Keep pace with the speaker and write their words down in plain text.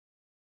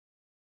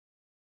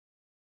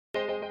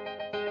What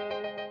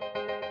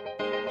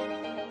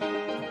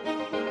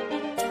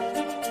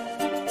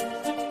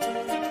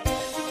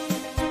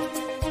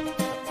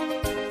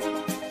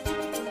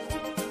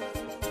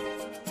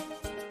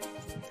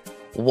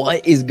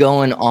is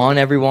going on,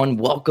 everyone?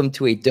 Welcome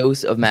to a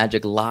Dose of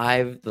Magic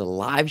Live, the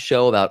live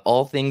show about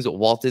all things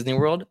Walt Disney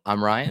World.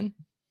 I'm Ryan.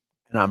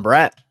 And I'm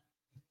Brett.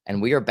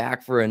 And we are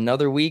back for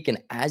another week.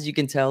 And as you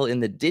can tell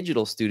in the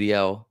digital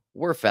studio,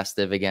 we're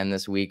festive again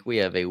this week. We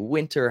have a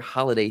winter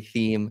holiday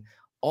theme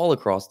all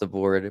across the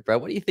board. Brett,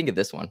 what do you think of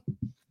this one?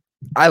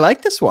 I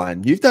like this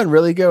one. You've done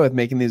really good with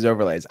making these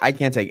overlays. I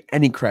can't take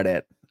any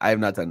credit. I have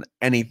not done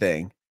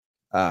anything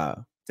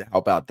to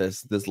help out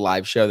this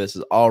live show. This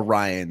is all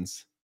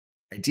Ryan's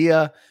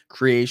idea,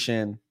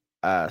 creation.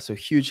 So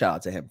huge shout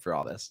out to him for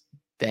all this.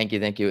 Thank you.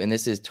 Thank you. And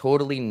this is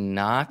totally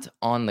not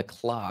on the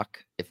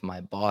clock. If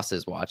my boss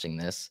is watching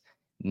this,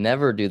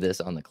 never do this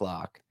on the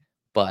clock.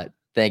 But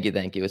thank you.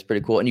 Thank you. It's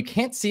pretty cool. And you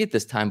can't see it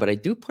this time, but I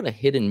do put a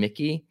hidden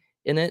Mickey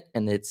in it.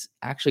 And it's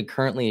actually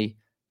currently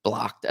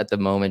blocked at the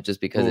moment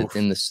just because it's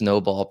in the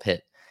snowball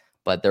pit.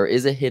 But there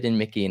is a hidden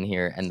Mickey in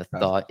here. And the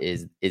thought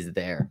is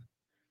there.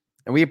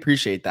 And we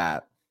appreciate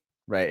that.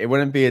 Right. It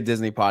wouldn't be a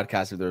Disney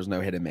podcast if there was no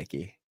hidden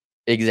Mickey.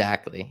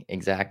 Exactly.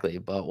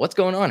 But what's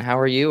going on? How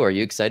are you? Are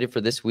you excited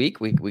for this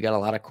week? We got a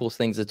lot of cool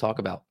things to talk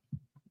about.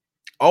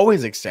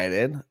 Always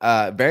excited.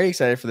 Very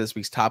excited for this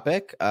week's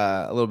topic.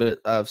 A little bit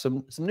of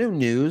some new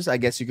news, I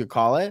guess you could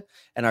call it,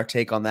 and our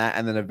take on that,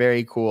 and then a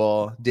very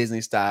cool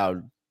Disney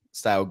style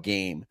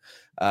game,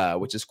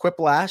 which is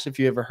Quiplash. If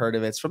you ever heard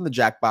of it, it's from the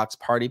Jackbox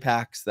party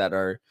packs that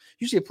are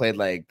usually played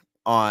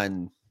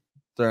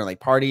during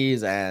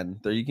parties, and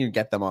you can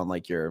get them on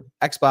like your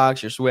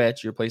Xbox, your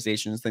Switch, your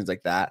PlayStations, things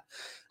like that.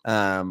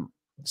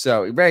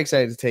 So very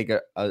excited to take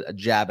a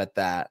jab at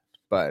that,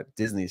 but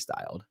Disney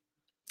styled.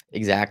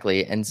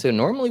 Exactly. And so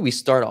normally we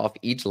start off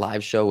each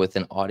live show with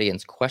an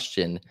audience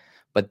question,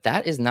 but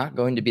that is not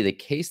going to be the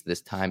case this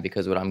time,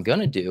 because what I'm going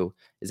to do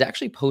is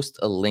actually post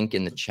a link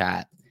in the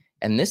chat.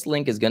 And this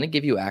link is going to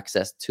give you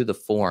access to the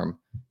form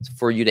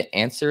for you to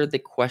answer the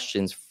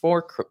questions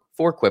for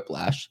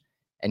Quiplash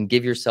and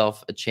give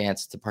yourself a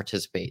chance to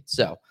participate.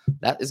 So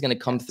that is going to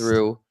come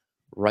through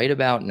right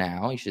about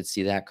now. You should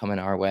see that coming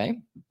our way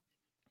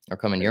or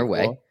coming your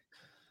way.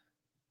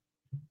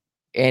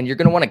 And you're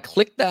going to want to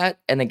click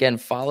that and again,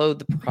 follow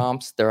the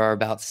prompts. There are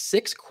about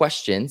 6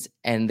 questions,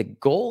 and the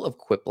goal of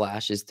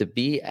Quiplash is to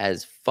be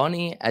as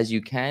funny as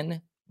you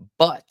can,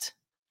 but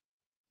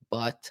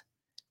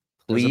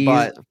please,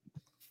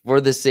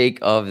 for the sake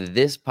of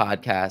this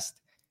podcast,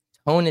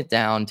 tone it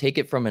down, take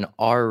it from an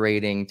R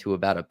rating to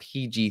about a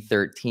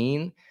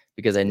PG-13,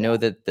 because I know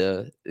that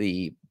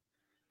the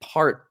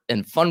part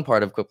and fun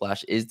part of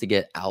Quiplash is to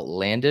get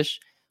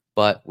outlandish,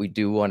 but we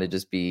do want to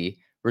just be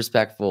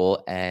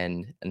respectful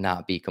and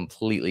not be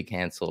completely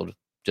canceled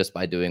just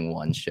by doing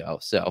one show.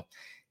 So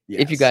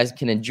if you guys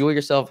can enjoy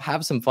yourself,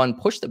 have some fun,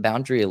 push the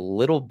boundary a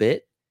little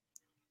bit,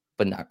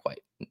 but not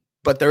quite.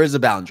 But there is a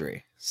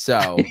boundary.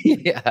 So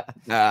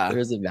there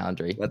is a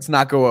boundary. Let's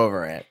not go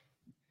over it.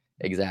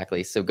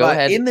 Exactly. So go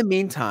ahead. In the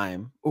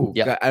meantime,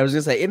 I was going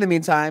to say, in the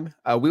meantime,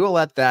 we will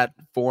let that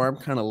form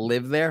kind of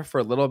live there for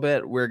a little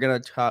bit. We're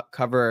going to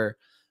cover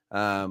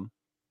a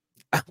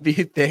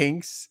few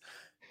things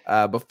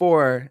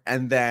before,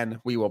 and then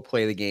we will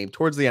play the game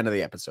towards the end of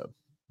the episode.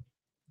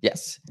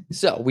 Yes.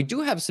 So we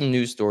do have some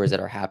news stories that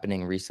are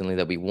happening recently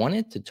that we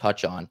wanted to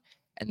touch on.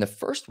 And the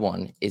first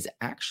one is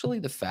actually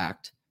the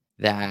fact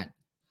that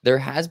there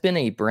has been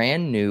a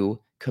brand new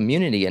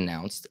community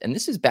announced. And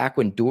this is back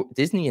when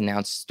Disney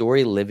announced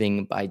Story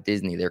Living by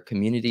Disney, their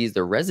communities,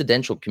 their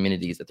residential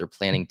communities that they're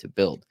planning to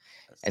build.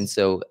 And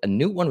so a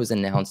new one was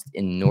announced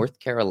in North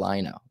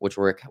Carolina, which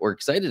we're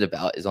excited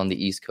about, is on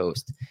the East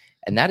Coast.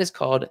 And that is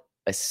called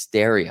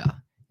Asteria.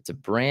 It's a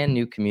brand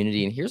new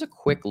community. And here's a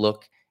quick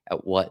look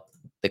at what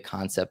the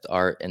concept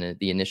art and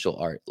the initial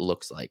art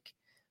looks like.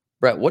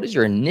 Brett, what is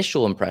your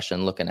initial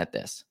impression looking at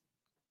this?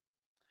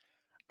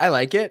 I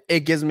like it.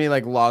 It gives me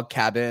like log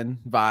cabin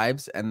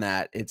vibes, and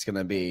that it's going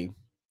to be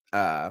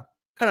kind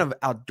of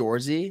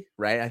outdoorsy,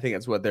 right? I think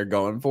that's what they're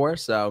going for.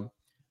 So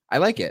I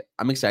like it.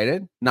 I'm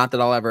excited. Not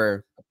that I'll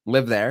ever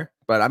live there,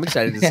 but I'm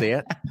excited to see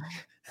it.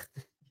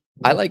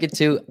 I like it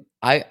too.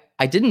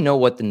 I didn't know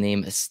what the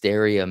name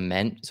Asteria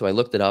meant, so I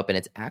looked it up, and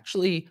it's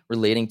actually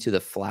relating to the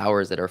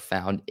flowers that are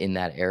found in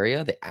that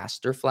area, the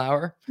aster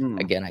flower.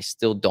 Again, I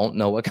still don't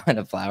know what kind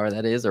of flower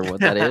that is or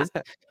what that is,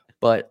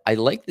 but I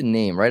like the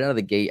name right out of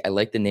the gate. I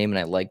like the name, and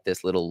I like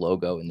this little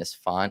logo in this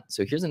font.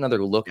 So here's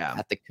another look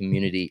at the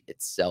community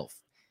itself.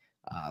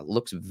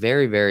 Looks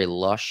very, very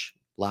lush,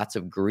 lots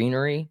of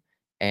greenery,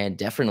 and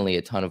definitely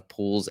a ton of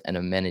pools and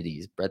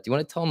amenities. Brett, do you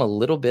want to tell them a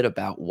little bit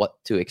about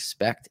what to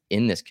expect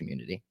in this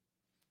community?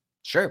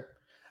 Sure.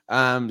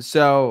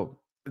 So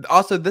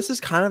also this is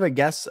kind of, I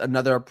guess,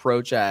 another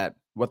approach at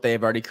what they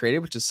have already created,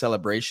 which is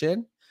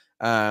celebration.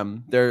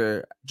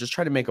 They're just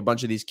trying to make a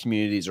bunch of these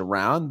communities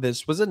around.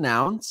 This was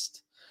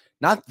announced,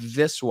 not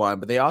this one,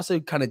 but they also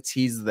kind of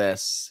teased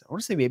this, I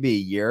want to say maybe a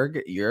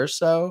year or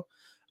so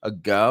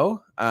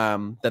ago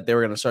that they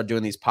were going to start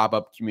doing these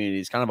pop-up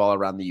communities kind of all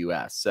around the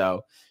US.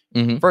 So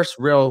Mhm. first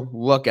real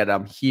look at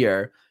them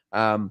here.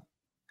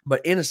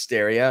 But in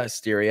Asteria,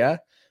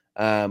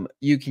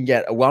 you can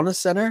get a wellness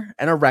center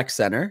and a rec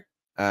center,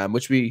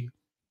 which we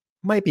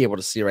might be able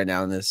to see right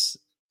now in this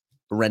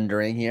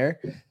rendering here.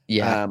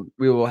 Yeah.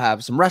 We will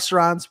have some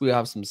restaurants. We will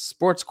have some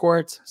sports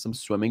courts, some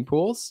swimming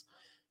pools,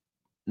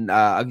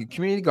 a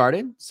community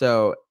garden.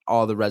 So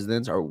all the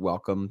residents are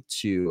welcome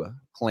to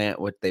plant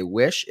what they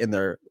wish in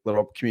their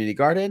little community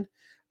garden.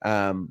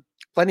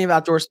 Plenty of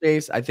outdoor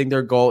space. I think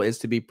their goal is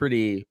to be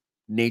pretty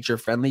nature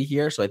friendly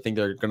here. So I think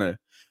they're going to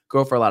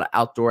go for a lot of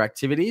outdoor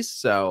activities.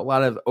 So a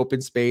lot of open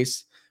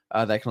space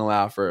that can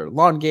allow for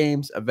lawn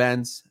games,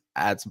 events,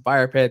 add some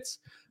fire pits.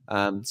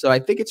 So I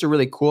think it's a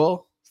really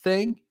cool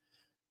thing.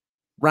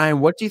 Ryan,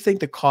 what do you think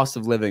the cost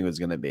of living was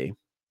going to be?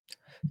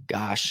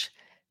 Gosh.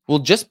 Well,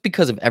 just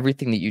because of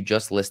everything that you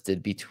just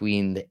listed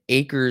between the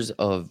acres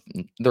of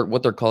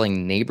what they're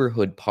calling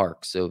neighborhood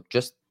parks. So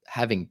just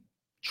having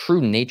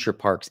true nature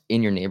parks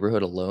in your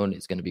neighborhood alone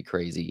is going to be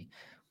crazy.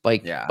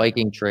 Yeah.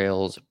 Biking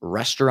trails,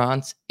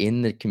 restaurants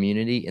in the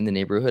community, in the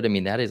neighborhood. I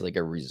mean, that is like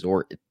a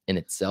resort in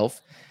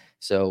itself.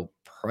 So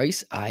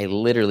price, I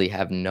literally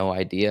have no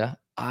idea.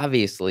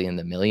 Obviously in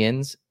the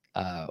millions,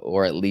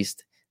 or at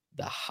least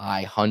the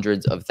high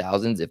hundreds of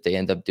thousands if they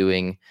end up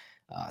doing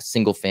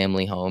single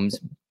family homes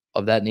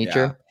of that Yeah.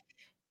 nature.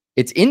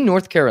 It's in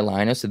North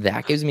Carolina, so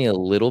that gives me a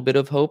little bit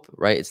of hope,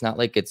 right? It's not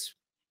like it's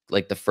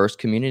like the first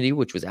community,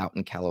 which was out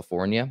in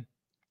California.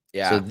 So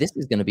Yeah. this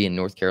is going to be in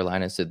North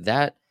Carolina. So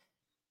that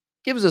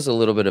gives us a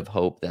little bit of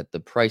hope that the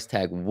price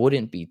tag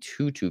wouldn't be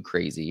too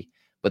crazy.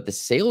 But the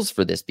sales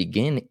for this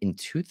begin in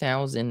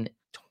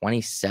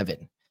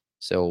 2027.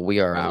 So we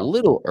are a Wow.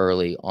 little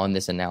early on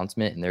this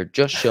announcement, and they're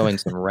just showing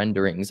some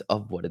renderings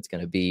of what it's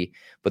going to be.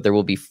 But there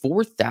will be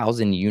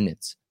 4,000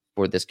 units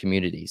for this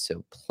community.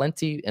 So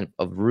plenty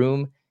of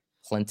room,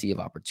 plenty of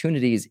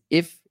opportunities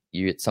if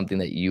it's something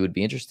that you would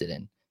be interested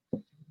in.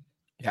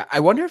 Yeah. I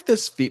wonder if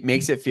this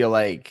makes it feel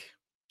like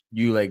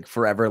you like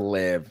forever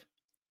live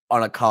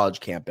on a college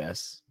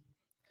campus.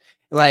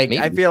 Like,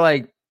 I Maybe. feel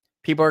like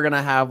people are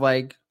gonna have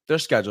like their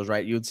schedules,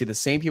 right? You would see the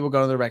same people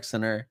go to the rec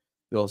center.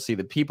 You'll see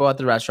the people at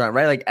the restaurant,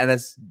 right? Like, and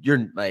it's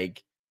you're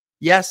like,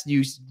 yes,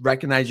 you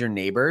recognize your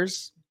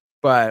neighbors,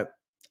 but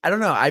I don't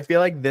know. I feel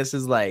like this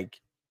is like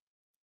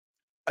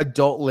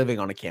adult living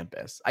on a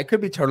campus. I could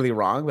be totally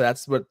wrong, but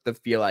that's what the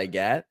feel I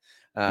get.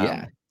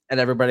 Yeah. And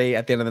everybody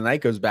at the end of the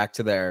night goes back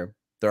to their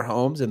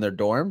homes and their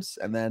dorms,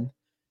 and then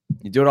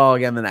you do it all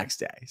again the next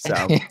day. So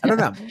I don't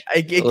know.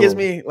 It gives Oh,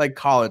 me like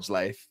college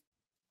life.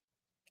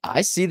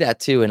 I see that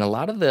too. And a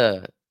lot of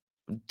the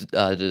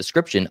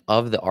description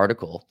of the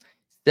article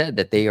said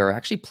that they are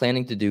actually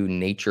planning to do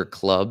nature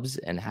clubs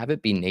and have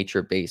it be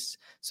nature based.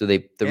 So the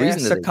reason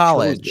Yes, that a they chose it,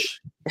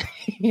 college.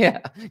 yeah,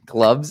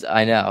 clubs.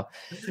 I know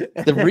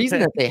the reason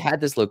that they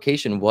had this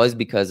location was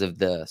because of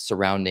the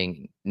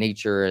surrounding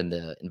nature and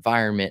the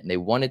environment, and they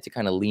wanted to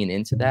kind of lean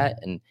into that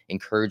and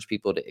encourage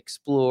people to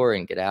explore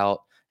and get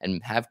out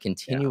and have Yeah.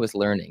 continuous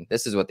learning.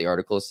 This is what the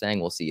article is saying.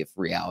 We'll see if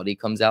reality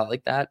comes out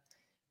like that,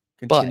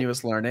 but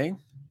Continuous learning.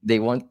 they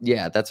want,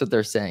 yeah, that's what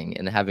they're saying,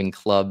 and having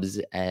clubs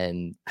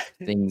and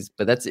things,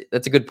 but that's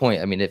a good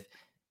point. I mean, if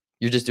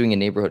you're just doing a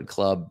neighborhood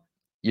club,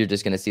 you're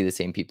just gonna see the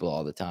same people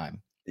all the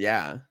time,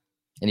 Yeah.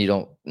 and you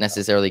don't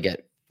necessarily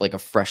get, like, a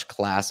fresh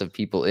class of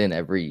people in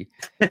every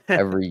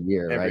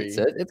year, right?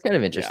 So Every it's kind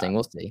of yeah. interesting,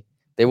 we'll see.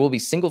 There will be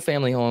single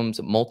family homes,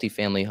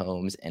 multifamily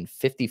homes, and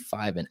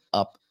 55 and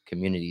up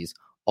communities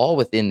all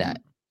within Mm.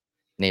 that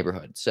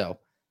neighborhood, so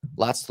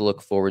lots to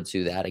look forward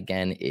to. That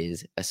again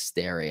is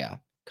Asteria,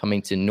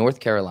 coming to North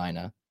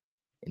Carolina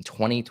in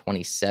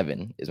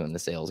 2027 is when the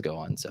sales go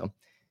on, so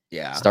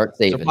Yeah. start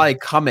So saving. probably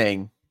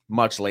coming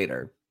much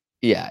later.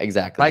 Yeah, Probably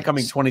exactly.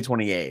 coming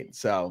 2028.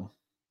 So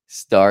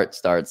Start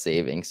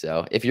saving,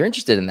 so if you're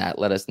interested in that,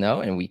 let us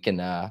know, and we can,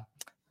 I'm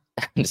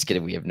just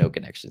kidding, we have no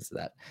connections to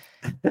that.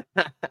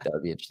 That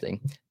would be interesting.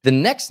 The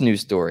next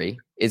news story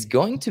is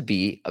going to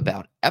be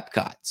about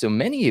EPCOT. So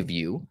many of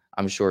you,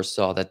 I'm sure,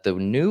 saw that the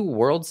new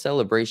World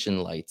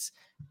Celebration lights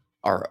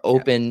are yes.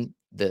 open.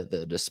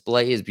 The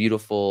display is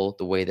beautiful,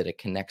 the way that it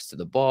connects to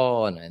the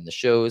ball and the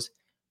shows,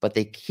 but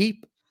they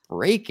keep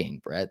breaking,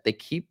 Brett. They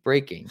keep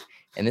breaking.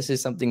 And this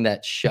is something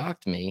that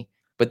shocked me,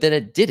 but then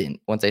it didn't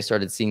once I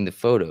started seeing the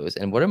photos.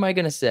 And what am I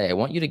going to say? I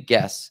want you to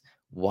guess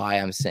why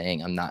I'm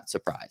saying I'm not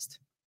surprised.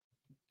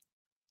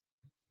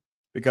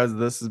 Because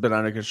this has been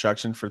under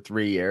construction for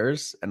 3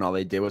 years and all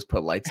they did was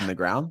put lights in the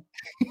ground.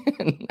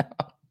 No.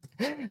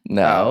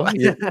 Oh. No.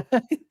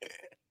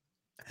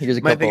 Here's a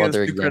Am I couple thinking this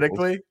other too examples.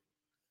 critically?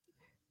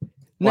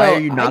 Why are No,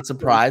 you I not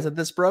surprised that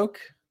this broke?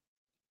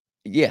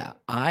 yeah,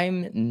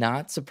 I'm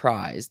not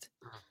surprised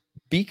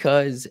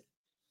because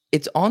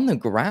it's on the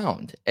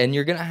ground and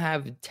you're gonna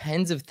have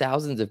tens of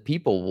thousands of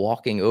people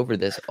walking over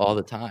this all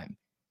the time.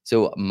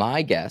 So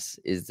my guess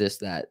is this,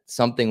 that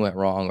something went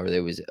wrong or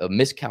there was a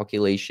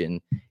miscalculation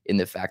in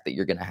the fact that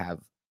you're gonna have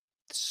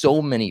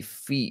so many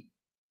feet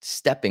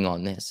stepping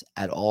on this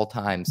at all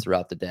times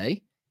throughout the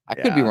day. I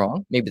could be Yeah.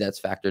 wrong. Maybe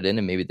that's factored in,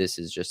 and maybe this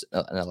is just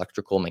an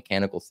electrical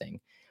mechanical thing.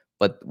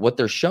 But what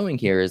they're showing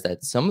here is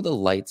that some of the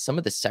lights, some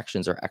of the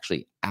sections are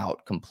actually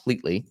out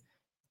completely,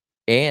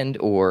 and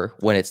or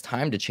when it's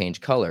time to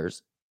change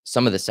colors,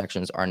 some of the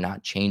sections are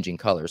not changing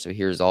color. So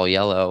here's all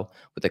yellow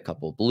with a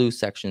couple blue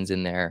sections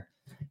in there.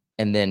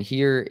 And then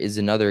here is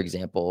another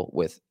example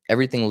with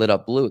everything lit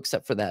up blue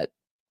except for that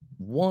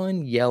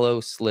one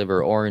yellow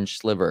sliver, orange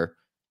sliver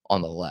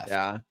on the left.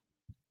 Yeah.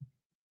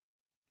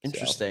 So,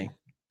 Interesting.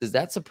 does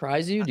that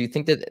surprise you? Do you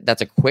think that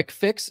that's a quick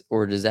fix,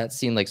 or does that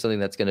seem like something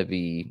that's going to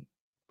be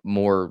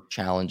more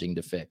challenging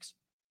to fix?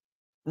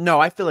 No,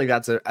 I feel like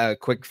that's a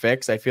quick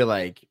fix. I feel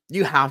like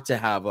you have to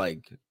have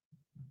like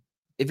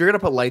if you're gonna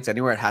put lights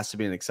anywhere, it has to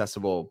be an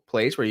accessible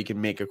place where you can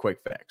make a quick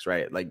fix,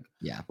 right? Like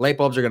Yeah. light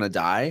bulbs are gonna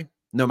die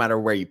no matter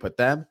where you put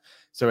them.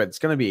 So it's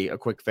gonna be a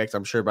quick fix.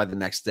 I'm sure by the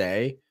next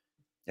day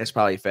it's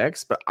probably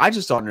fixed. But I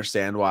just don't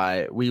understand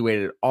why we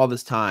waited all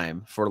this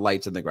time for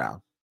lights in the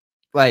ground.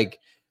 Like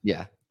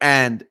Yeah.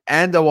 and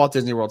the Walt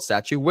Disney World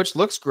statue, which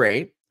looks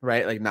great,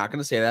 right? Like not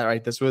gonna say that,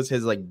 right? This was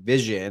his like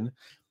vision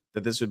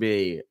that this would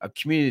be a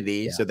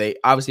community. Yeah. So they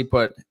obviously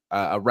put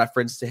a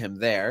reference to him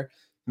there,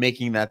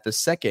 making that the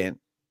second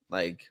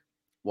like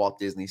Walt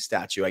Disney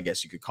statue, I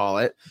guess you could call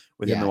it,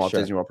 within the Yeah, Walt sure.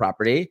 Disney World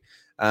property.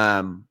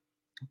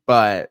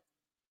 But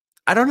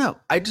I don't know.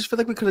 I just feel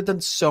like we could have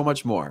done so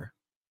much more.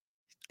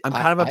 I'm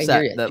kind of I hear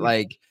upset you. I that think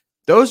like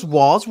those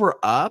walls were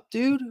up,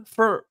 dude,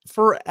 for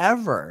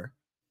forever.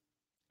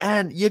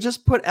 And you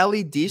just put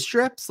LED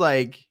strips,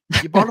 like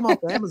you bought them off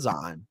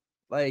Amazon.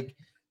 Like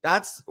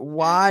that's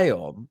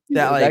wild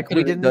that that like could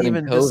we have been didn't done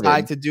in even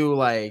decide COVID. to do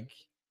like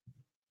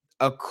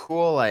a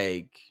cool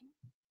like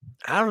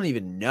I don't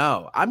even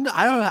know.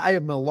 I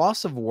am a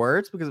loss of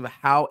words because of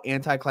how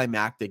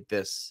anticlimactic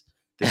this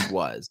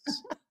was.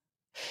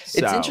 It's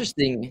So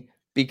interesting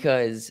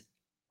because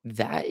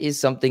that is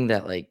something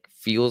that like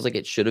feels like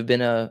it should have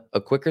been a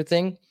quicker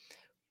thing.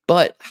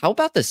 But how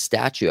about the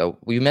statue?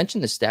 We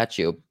mentioned the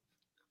statue.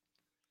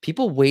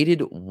 People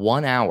waited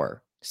 1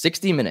 hour,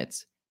 60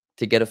 minutes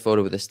to get a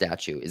photo with a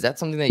statue. Is that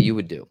something that you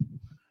would do?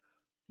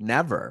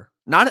 never.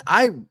 Not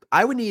I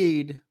would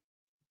need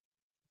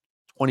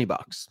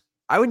 $20.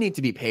 I would need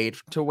to be paid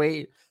to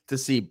wait to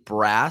see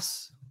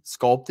brass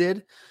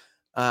sculpted.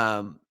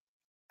 Um,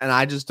 and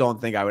I just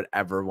don't think I would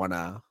ever want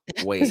to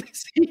wait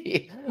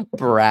See,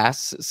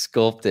 brass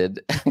sculpted.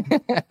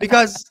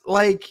 because,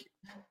 like,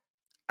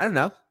 I don't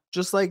know,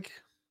 just like,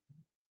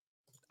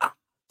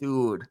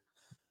 dude,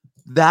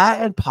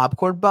 that and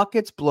popcorn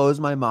buckets blows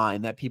my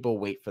mind that people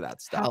wait for that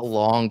How stuff.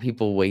 long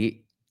people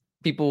wait?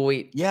 People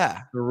wait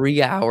Yeah,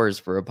 3 hours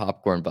for a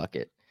popcorn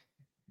bucket.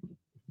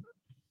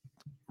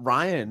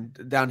 Ryan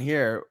down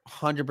here,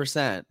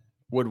 100%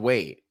 would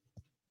wait,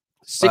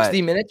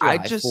 60 but minutes I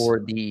ride just,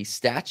 for the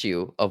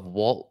statue of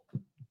Walt,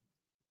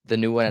 the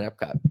new one at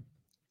Epcot.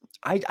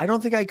 I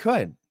don't think I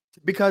could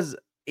because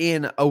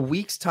in a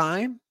week's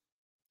time,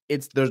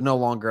 there's no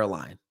longer a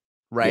line,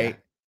 Yeah. right?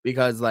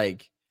 Because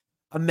like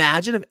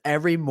imagine if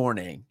every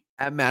morning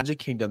at Magic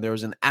Kingdom there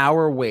was an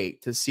hour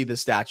wait to see the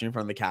statue in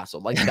front of the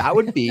castle. Like that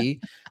would be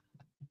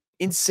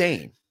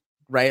insane,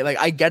 right? Like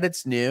I get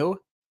it's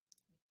new,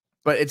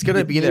 but it's going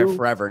to The be there new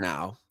forever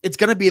now. It's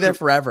going to be there True.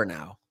 forever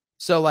now.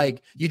 So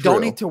like you don't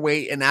True. need to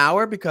wait an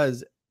hour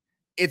because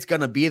it's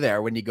going to be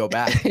there when you go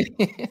back.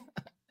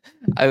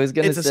 I was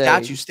gonna It's a say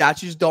statue.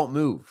 Statues don't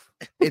move.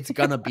 It's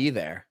going to be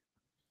there.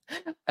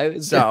 I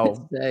was gonna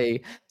So,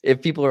 say,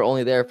 if people are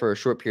only there for a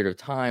short period of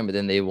time, but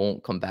then they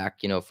won't come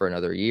back, for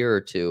another year or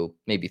 2,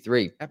 maybe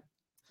 3, yep,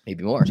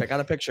 maybe more. check out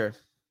a picture.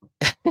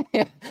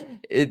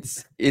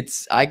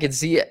 It's I could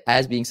see it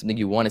as being something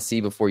you wanna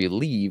see before you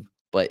leave,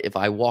 but if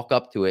I walk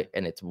up to it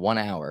and it's 1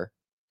 hour,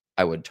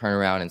 I would turn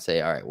around and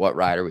say, "Alright, what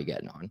ride are we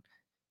getting on?"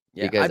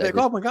 Yeah, Because I'd be I like,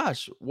 just "Oh my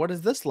gosh, what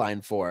is this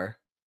line for?"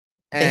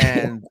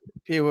 And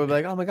people would be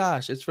like, "Oh my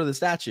gosh, it's for the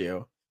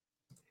statue."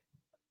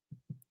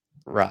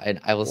 Right,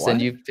 I will send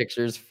What? you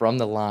pictures from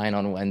the line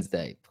on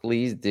Wednesday.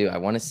 Please do, I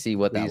wanna see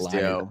what that Please line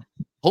is. do.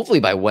 Hopefully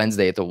by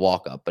Wednesday, it's a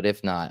walk up, but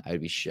if not,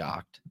 I'd be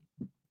shocked.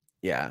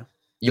 Yeah.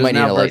 You There's might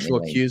need now a lightning virtual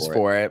lane queues for it.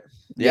 for it.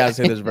 Yeah, Yeah. I'd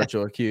say there's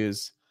virtual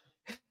queues.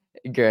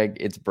 Greg,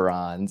 it's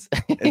bronze.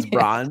 It's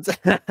bronze.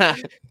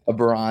 A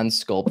bronze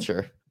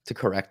sculpture to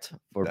correct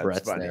for That's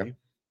Brett's there. funny.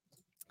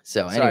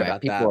 So Sorry anyway,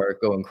 about people that. are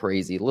going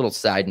crazy. Little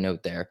side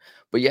note there.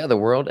 But yeah, the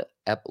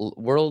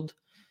world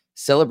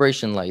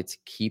celebration lights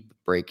keep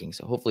breaking.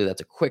 So hopefully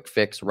that's a quick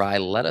fix. Rye,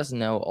 let us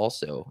know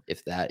also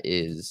if that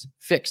is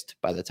fixed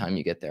by the time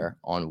you get there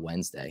on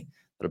Wednesday.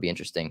 That'll be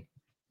interesting.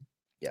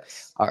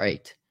 Yes. All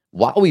right.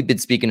 While we've been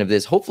speaking of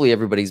this, hopefully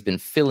everybody's been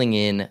filling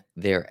in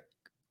their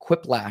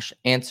Quiplash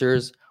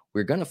answers.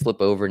 We're going to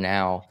flip over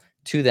now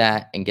to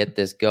that and get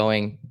this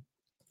going.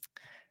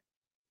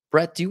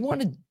 Brett, do you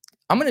want to?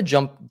 I'm going to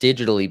jump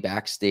digitally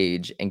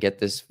backstage and get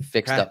this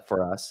fixed Okay. up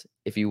for us.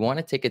 If you want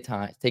to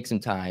take some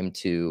time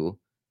to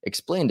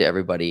explain to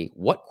everybody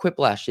what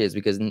Quiplash is,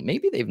 because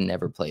maybe they've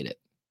never played it.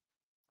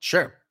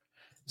 Sure.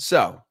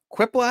 So,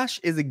 Quiplash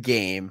is a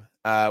game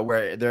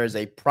where there is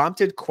a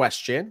prompted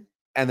question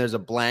and there's a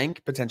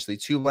blank, potentially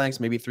 2 blanks,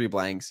 maybe 3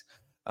 blanks.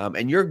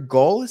 And your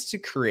goal is to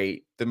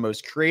create the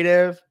most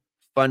creative,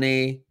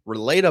 funny,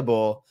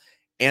 relatable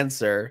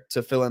answer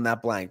to fill in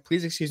that blank.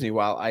 Please excuse me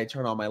while I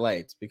turn on my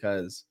lights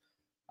because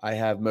I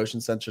have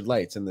motion censored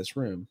lights in this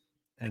room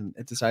and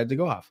it decided to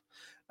go off.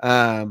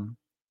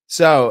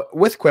 So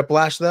with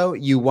Quiplash, though,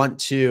 you want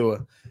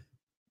to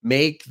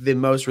make the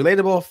most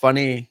relatable,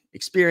 funny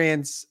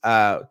experience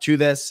to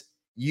this.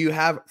 You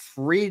have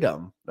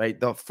freedom, right?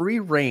 The free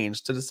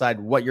range to decide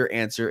what your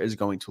answer is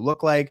going to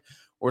look like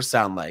or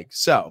sound like.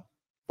 So,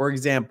 for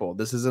example,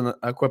 this isn't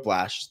a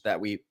Quiplash that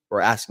we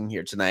were asking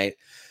here tonight,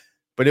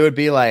 but it would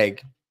be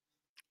like,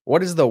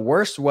 what is the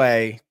worst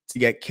way to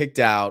get kicked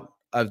out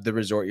of the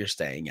resort you're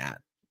staying at?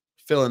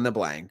 Fill in the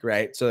blank,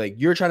 right? So like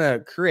you're trying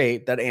to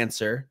create that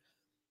answer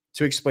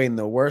to explain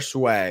the worst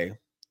way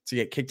to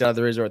get kicked out of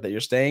the resort that you're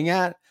staying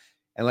at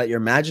and let your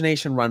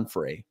imagination run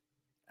free.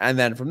 And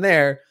then from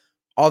there,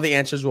 all the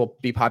answers will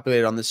be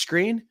populated on the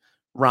screen.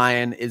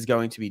 Ryan is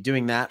going to be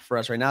doing that for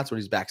us right now. That's what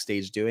he's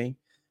backstage doing.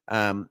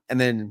 And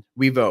then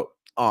we vote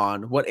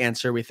on what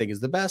answer we think is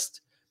the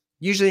best.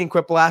 Usually in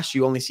Quiplash,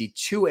 you only see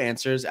 2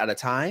 answers at a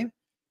time.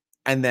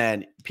 And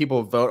then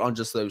people vote on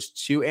just those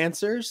 2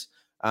 answers.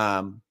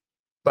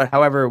 But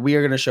however, we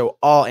are going to show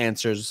all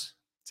answers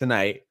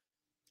tonight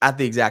at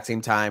the exact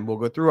same time. We'll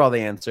go through all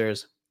the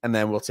answers and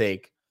then we'll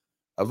take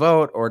a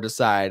vote or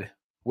decide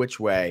which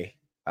way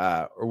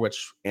or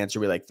which answer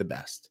we like the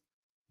best.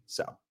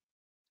 So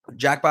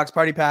Jackbox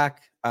Party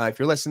Pack, if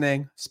you're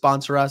listening,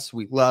 sponsor us.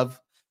 We love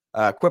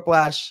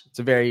Quiplash. It's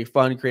a very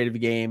fun, creative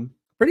game.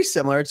 Pretty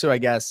similar to, I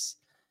guess,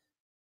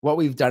 what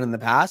we've done in the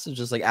past is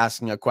just like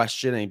asking a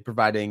question and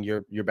providing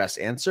your best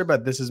answer.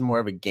 But this is more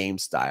of a game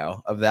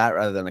style of that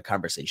rather than a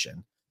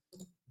conversation.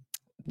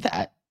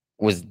 That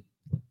was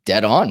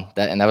dead on.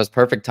 That was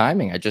perfect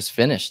timing. I just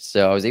finished,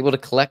 so I was able to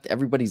collect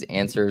everybody's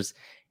answers.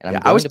 And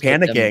I was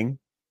panicking.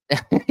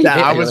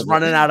 I was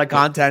running out of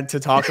content to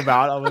talk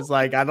about. I was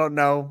like, I don't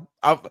know.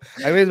 I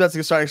was about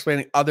to start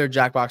explaining other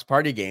Jackbox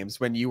Party games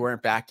when you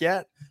weren't back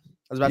yet.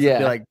 I was about to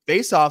be like,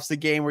 Face Off's the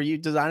game where you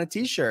design a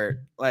t-shirt.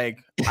 Like,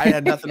 I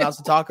had nothing else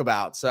to talk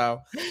about.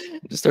 So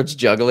just starts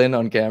juggling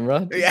on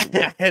camera.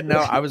 Yeah, no,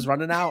 I was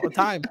running out of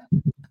time.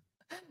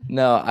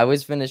 No, I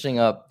was finishing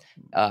up.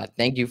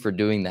 Thank you for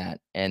doing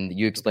that. And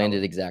you explained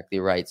it exactly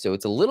right. So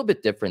it's a little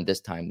bit different this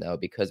time, though,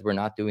 because we're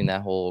not doing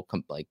that whole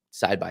like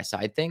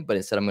side-by-side thing. But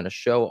instead, I'm going to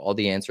show all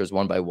the answers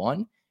one by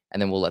one.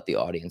 And then we'll let the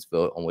audience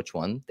vote on which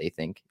one they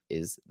think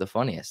is the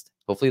funniest.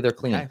 Hopefully, they're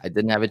clean. Okay. I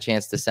didn't have a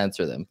chance to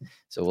censor them.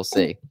 So we'll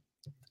see.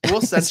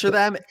 We'll censor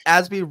them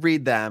as we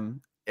read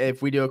them.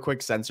 If we do a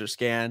quick censor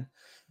scan,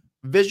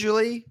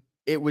 visually,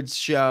 it would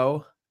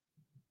show.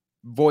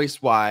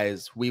 Voice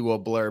wise, we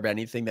will blurb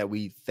anything that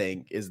we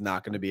think is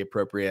not going to be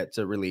appropriate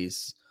to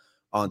release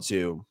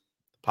onto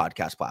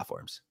podcast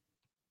platforms.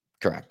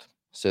 Correct.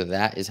 So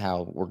that is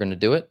how we're going to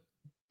do it.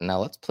 Now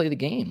let's play the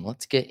game.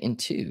 Let's get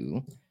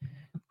into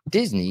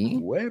Disney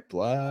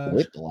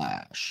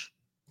Quiplash.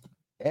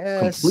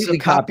 Yes, completely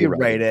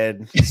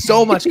copyrighted.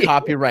 So much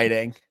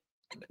copywriting.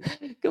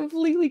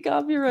 Completely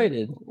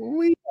copyrighted.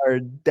 We are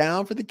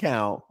down for the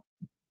count.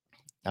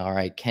 All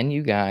right. Can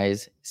you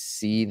guys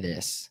see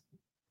this?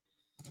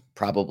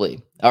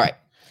 Probably. All right.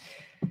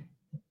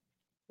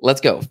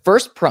 Let's go.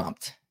 First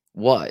prompt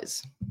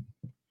was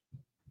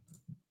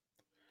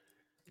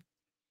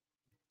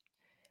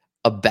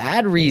a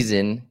bad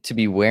reason to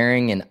be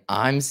wearing an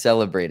I'm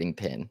celebrating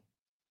pin.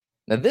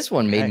 Now, this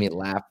one made me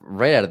laugh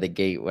right out of the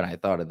gate when I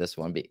thought of this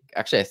one.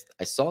 Actually,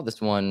 I saw this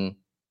one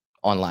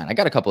online. I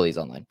got a couple of these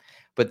online,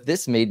 but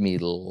this made me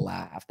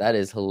laugh. That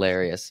is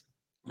hilarious.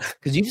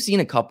 Because you've seen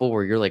a couple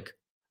where you're like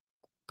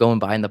going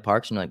by in the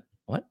parks and you're like,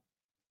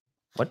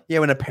 what? Yeah,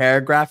 when a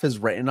paragraph is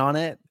written on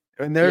it,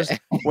 and there's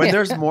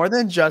there's more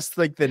than just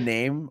like the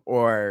name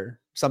or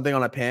something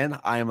on a pin,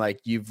 I am like,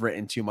 you've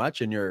written too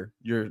much, and you're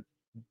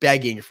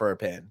begging for a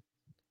pin.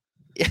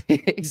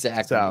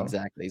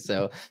 Exactly.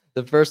 So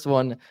the first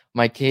one,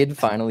 my kid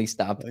finally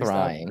stopped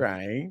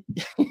crying.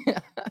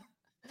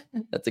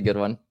 That's a good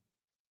one.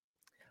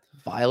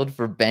 Filed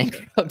for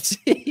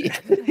bankruptcy.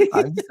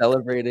 I'm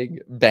celebrating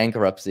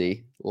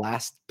bankruptcy.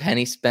 Last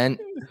penny spent,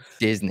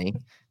 Disney.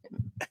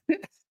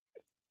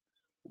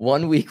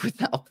 1 week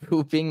without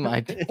pooping my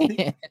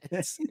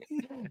pants.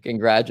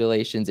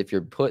 Congratulations. If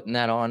you're putting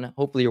that on,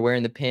 hopefully you're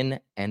wearing the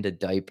pin and a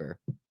diaper.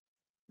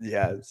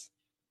 Yes.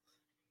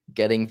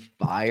 Getting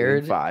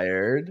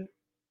fired.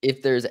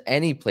 If there's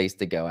any place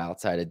to go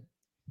outside of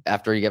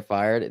after you get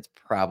fired, it's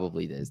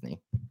probably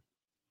Disney.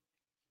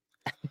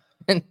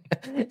 And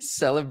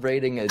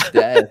celebrating a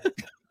death.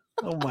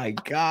 Oh my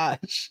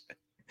gosh.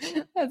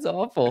 That's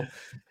awful.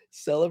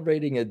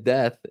 Celebrating a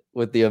death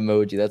with the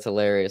emoji. That's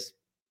hilarious.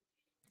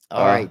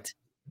 All right.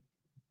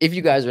 If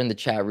you guys are in the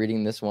chat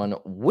reading this one,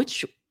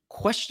 which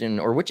question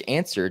or which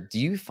answer do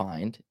you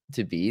find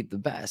to be the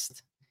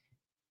best?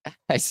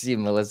 I see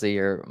Melissa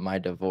here, my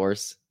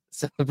divorce,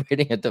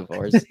 celebrating a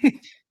divorce.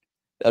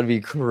 That'd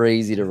be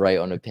crazy to write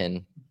on a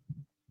pin.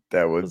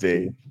 That would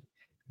be.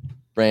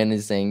 Brandon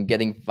is saying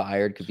getting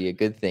fired could be a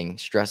good thing.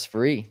 Stress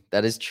free.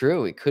 That is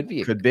true. It could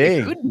be. Could It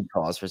be. could be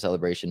cause for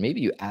celebration.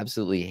 Maybe you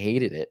absolutely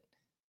hated it.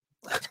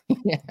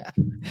 Yeah,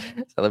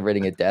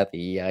 celebrating a death.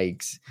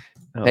 Yikes.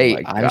 Oh Hey,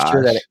 my I'm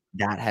sure that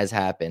gosh. that has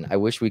happened. I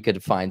wish we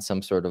could find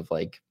some sort of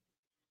like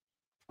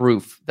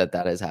proof that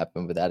that has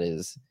happened, but that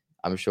is,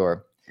 I'm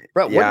sure.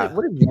 Brett, Yeah.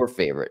 what is your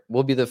favorite?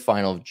 We'll be the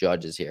final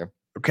judges here.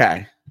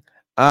 Okay.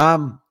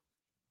 I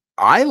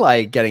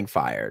like getting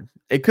fired.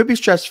 It could be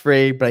stress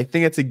free, but I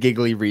think it's a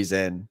giggly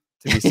reason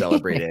to be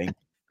celebrating.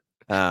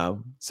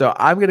 So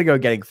I'm gonna go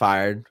getting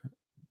fired.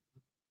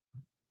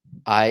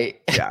 I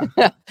Yeah.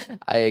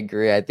 I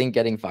agree. I think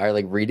getting fired,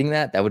 like reading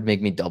that would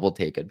make me double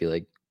take. I'd be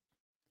like,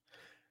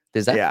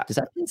 does that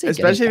mean say getting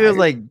Especially if it was fired?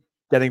 like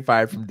getting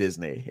fired from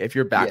Disney. If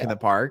you're back Yeah. in the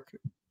park,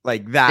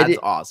 like that's It,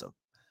 awesome.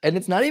 and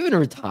it's not even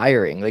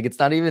retiring. Like it's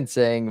not even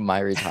saying my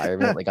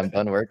retirement, like I'm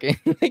done working.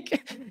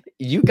 Like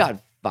you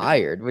got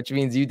fired, which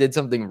means you did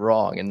something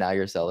wrong and now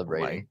you're Oh my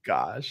celebrating.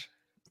 gosh.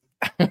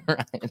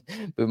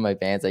 Right. Boot my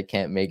pants. I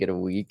can't make it a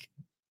week.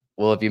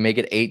 Well, if you make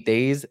it 8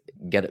 days,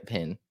 get a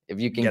pin.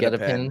 If you can get a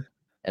pin,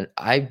 and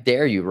I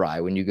dare you,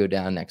 Rye, when you go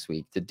down next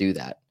week to do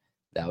that.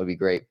 That would be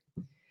great.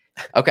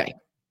 Okay.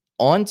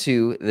 On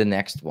to the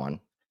next one.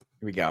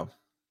 Here we go.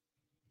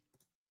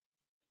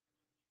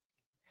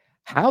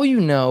 How you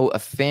know a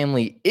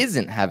family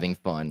isn't having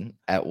fun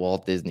at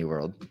Walt Disney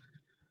World?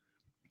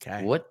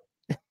 Okay. What?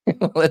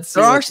 Let's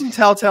see. There are some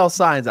telltale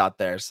signs out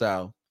there.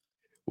 So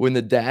When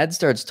the dad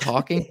starts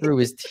talking through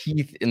his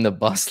teeth in the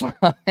bus line.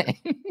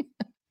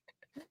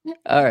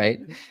 All right.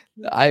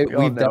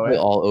 We've definitely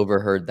all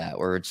overheard that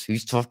where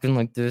he's talking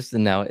like this,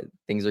 and now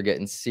things are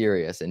getting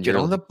serious. And get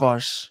you're on the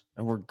bus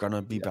and we're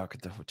gonna be back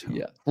at the hotel.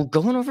 Yeah. We're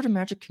going over to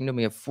Magic Kingdom.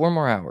 We have 4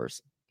 more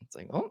hours. It's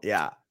like, oh,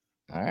 Yeah.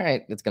 all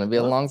right. It's gonna be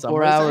a long 4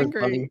 someone's hours,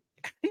 angry. buddy.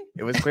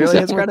 It was clearly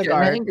his Someone's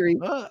credit getting card.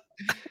 angry.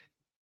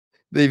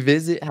 They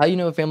visit. How you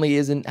know a family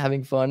isn't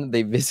having fun?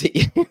 They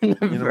visit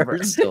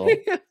Universal.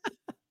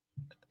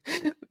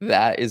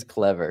 That is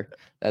clever.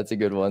 That's a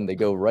good one. They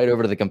go right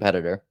over to the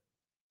competitor.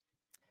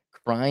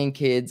 Crying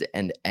kids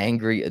and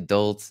angry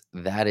adults.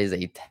 That is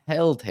a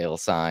telltale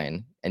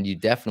sign. And you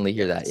definitely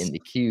hear that in the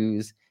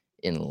queues,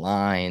 in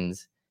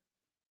lines.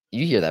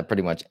 You hear that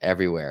pretty much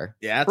everywhere.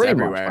 Yeah, it's pretty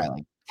everywhere. much by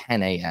like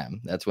 10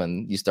 a.m. That's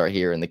when you start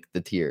hearing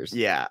the tears.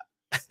 Yeah.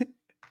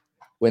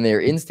 When they're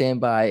in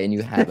standby and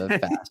you have a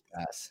fast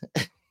pass.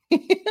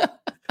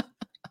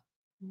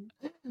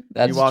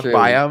 That's you walk true.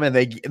 by them and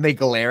they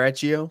glare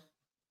at you.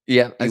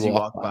 Yeah, as you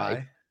walk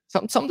by.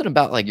 Something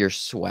about like your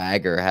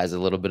swagger has a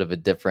little bit of a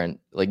different,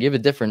 like you have a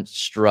different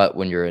strut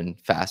when you're in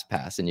fast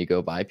pass and you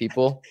go by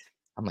people.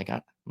 I'm like,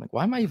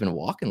 why am I even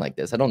walking like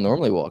this? I don't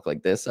normally walk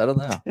like this. I don't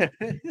know.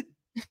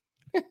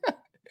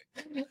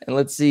 And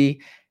let's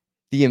see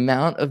the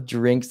amount of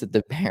drinks that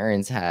the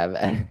parents have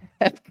at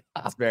EPCOT.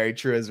 That's very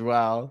true as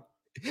well.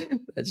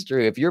 That's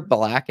true. If you're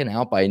blacking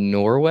out by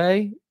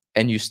Norway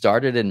and you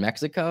started in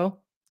Mexico,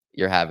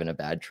 you're having a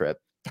bad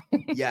trip.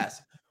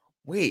 Yes.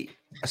 Wait.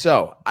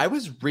 So I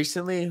was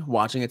recently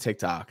watching a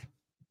TikTok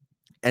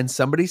and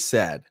somebody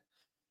said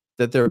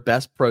that their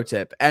best pro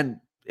tip, and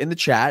in the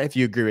chat, if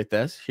you agree with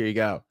this, here you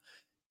go.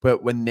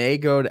 But when they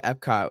go to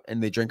EPCOT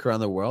and they drink around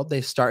the world,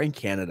 they start in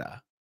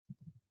Canada.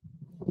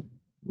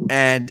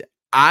 And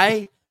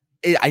I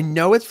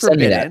know it's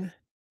forbidden.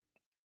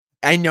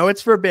 I know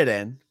it's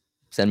forbidden.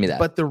 Send me that.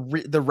 But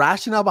the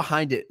rationale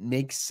behind it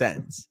makes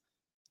sense.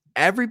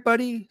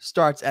 Everybody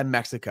starts at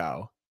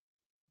Mexico.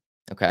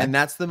 Okay. And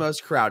that's the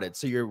most crowded.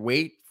 So your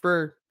wait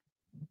for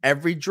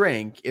every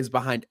drink is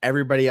behind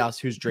everybody else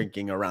who's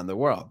drinking around the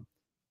world.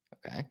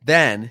 Okay.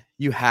 Then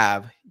you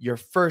have your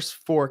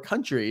first 4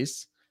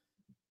 countries,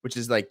 which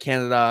is like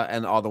Canada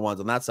and all the ones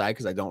on that side,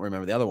 because I don't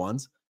remember the other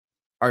ones,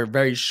 are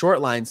very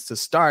short lines to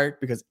start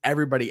because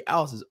everybody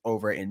else is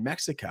over in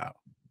Mexico.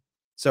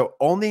 So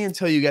only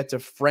until you get to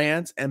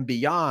France and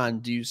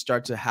beyond do you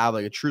start to have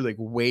like a true like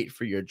wait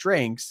for your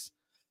drinks.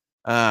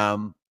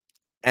 And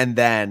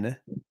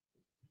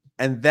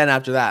then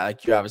after that,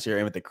 like you obviously are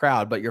in with the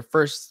crowd, but your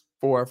first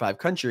 4 or 5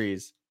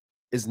 countries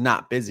is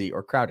not busy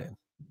or crowded.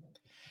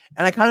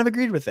 And I kind of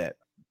agreed with it,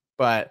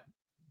 but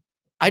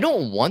I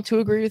don't want to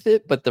agree with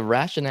it, but the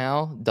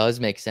rationale does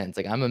make sense.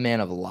 Like I'm a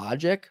man of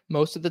logic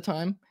most of the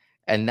time,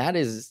 and that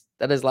is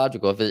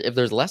logical. If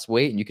there's less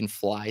wait and you can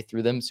fly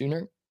through them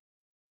sooner,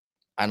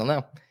 I don't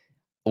know.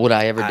 Would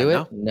I ever do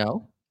it?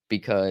 No,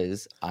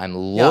 because I'm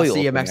loyal. Yeah, see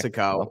you, to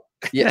Mexico.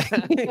 Yeah.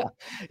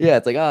 Yeah,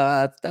 it's like,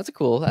 oh,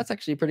 that's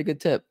actually a pretty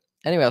good tip.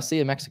 Anyway, I'll see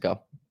you in Mexico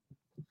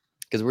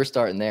because we're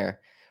starting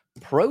there.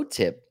 Pro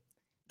tip: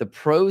 the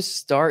pros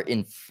start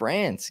in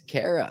France.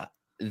 Kara,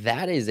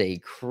 that is a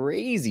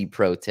crazy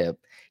pro tip.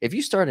 If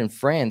you start in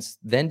France,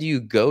 then do you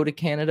go to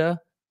Canada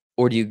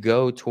or do you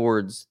go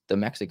towards the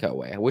Mexico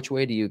way? Which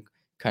way do you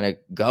kind of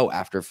go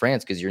after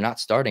France? Because you're not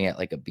starting at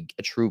like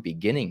a true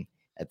beginning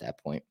at that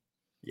point.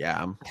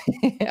 Yeah.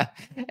 Yeah.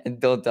 And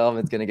don't tell them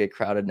it's going to get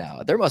crowded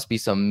now. There must be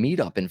some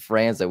meetup in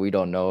France that we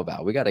don't know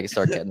about. We got to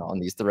start getting on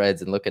these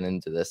threads and looking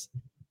into this.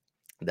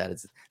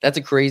 That's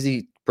a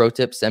crazy pro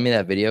tip, send me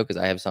that video because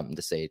I have something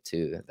to say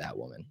to that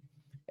woman.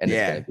 And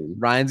it's gonna be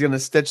Ryan's gonna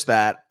stitch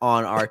that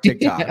on our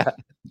TikTok.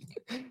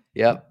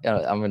 Yep,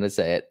 I'm gonna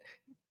say it.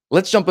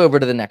 Let's jump over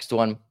to the next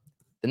one.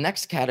 The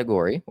next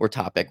category or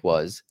topic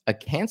was a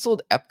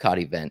canceled EPCOT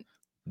event,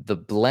 the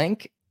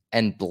blank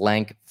and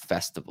blank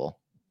festival.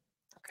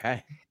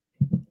 Okay.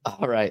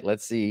 All right,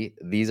 let's see.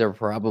 These are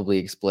probably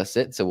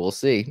explicit, so we'll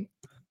see.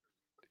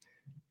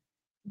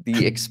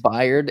 The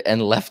expired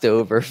and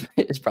leftover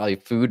is probably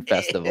food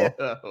festival.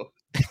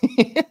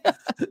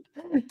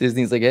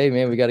 Disney's like, hey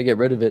man, we got to get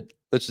rid of it.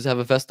 Let's just have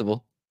a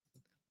festival.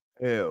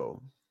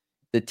 Ew.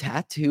 The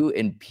tattoo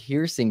and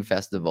piercing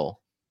festival.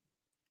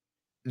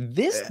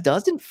 This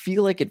doesn't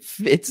feel like it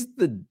fits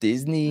the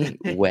Disney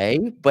way,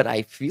 but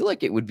I feel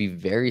like it would be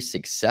very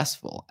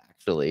successful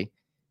actually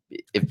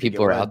if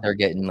people are out there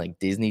getting like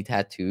Disney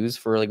tattoos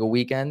for like a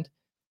weekend.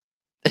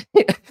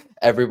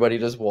 Everybody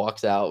just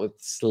walks out with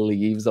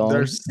sleeves on.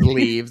 Their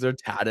sleeves are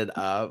tatted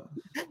up.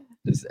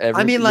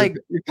 I mean, like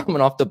you're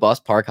coming off the bus,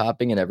 park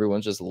hopping, and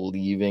everyone's just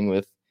leaving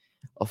with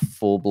a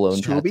full-blown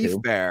tattoo. To be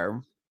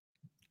fair,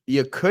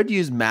 you could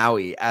use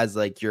Maui as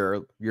like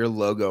your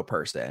logo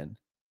person,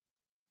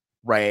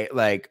 right?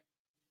 Like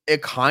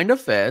it kind of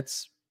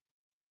fits.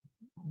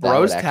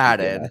 Bro's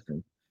tatted,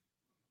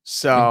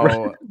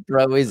 so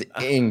bro is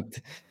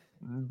inked.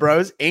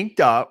 Bro's inked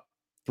up.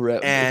 Bro,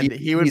 and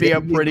he would be a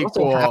pretty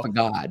cool half a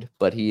god,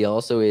 but he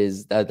also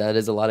is that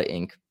is a lot of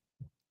ink.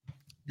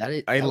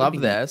 I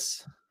love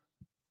this.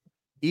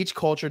 Each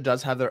culture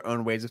does have their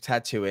own ways of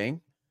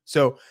tattooing,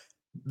 so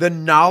the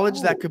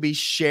knowledge that could be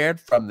shared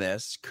from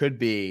this could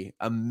be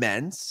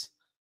immense.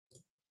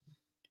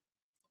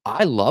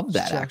 I love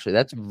that actually.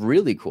 That's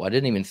really cool. I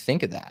didn't even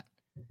think of that.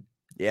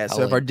 Yeah.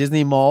 So if our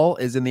Disney mole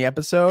is in the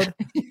episode,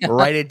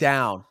 write it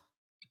down.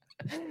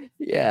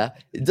 Yeah,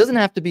 it doesn't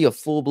have to be a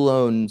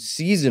full-blown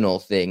seasonal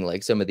thing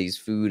like some of these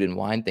food and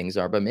wine things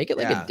are, but make it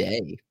like a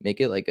day. Make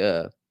it like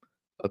a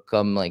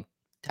like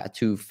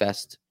tattoo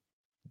fest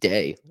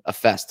day. A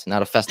fest,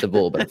 not a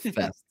festival, but a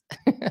fest.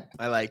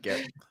 I like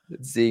it.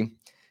 Let's see.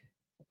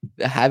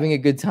 Having a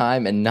good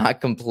time and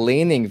not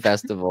complaining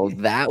festival,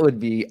 that would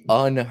be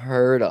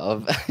unheard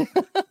of.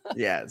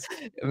 Yes.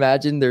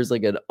 Imagine there's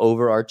like an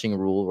overarching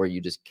rule where you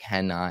just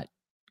cannot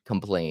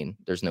complain.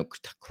 There's no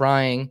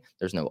crying,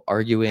 there's no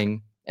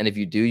arguing. And if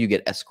you do, you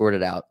get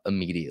escorted out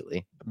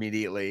immediately.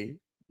 Immediately.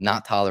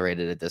 Not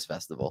tolerated at this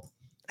festival.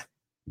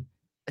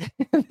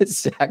 The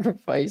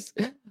sacrifice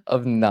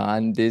of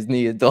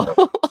non-Disney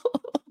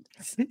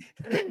adults.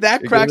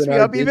 That cracks me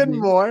up even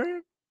more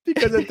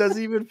because it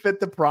doesn't even fit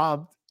the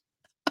prompt.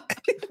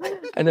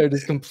 I know,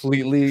 just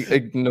completely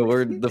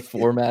ignored the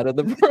format of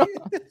the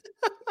prompt.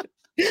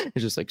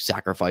 It's just like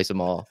sacrifice them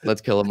all.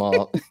 Let's kill them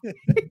all.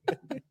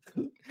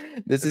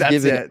 This is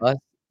giving us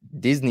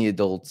Disney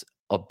adults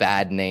a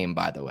bad name,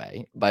 by the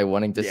way, by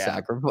wanting to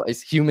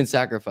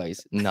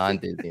sacrifice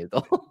non-Disney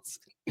adults.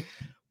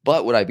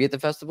 But would I be at the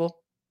festival?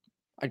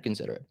 I'd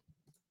consider it.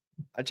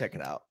 I'd check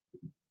it out.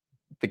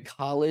 The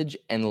College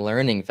and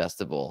Learning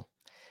Festival.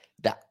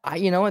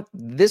 You know what?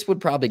 This would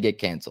probably get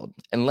canceled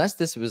unless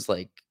this was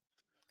like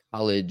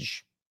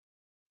college,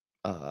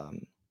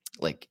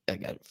 like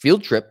a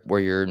field trip where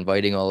you're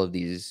inviting all of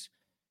these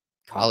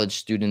college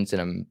students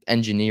and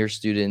engineer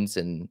students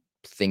and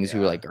things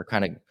who are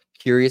kind of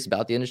curious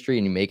about the industry,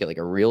 and you make it like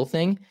a real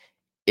thing.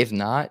 If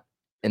not,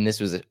 and this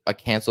was a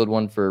canceled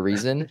one for a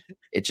reason,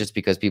 it's just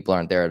because people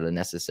aren't there to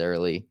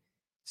necessarily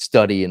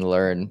study and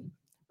learn.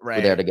 Right.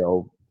 We're there to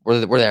go.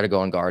 We're there to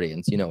go on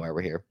Guardians. You know why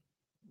we're here.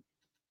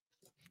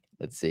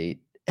 Let's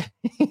see.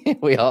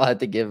 We all had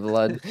to give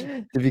blood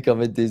to become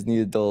a Disney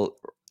adult.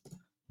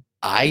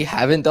 I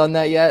haven't done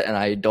that yet, and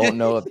I don't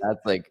know if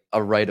that's like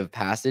a rite of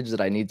passage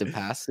that I need to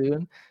pass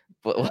soon,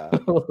 but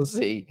we'll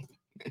see.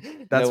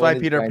 That's why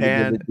Peter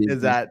Pan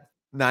is that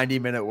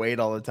 90-minute wait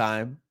all the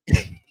time.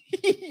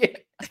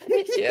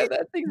 Yeah,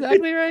 that's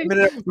exactly right.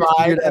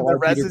 The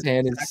rest Peter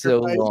Pan is so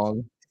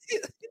long.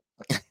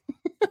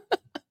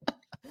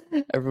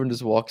 Everyone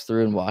just walks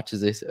through and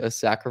watches a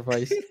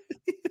sacrifice.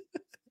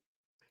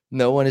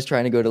 No one is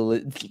trying to go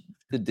to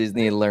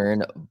Disney and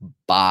learn.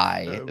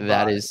 Bye.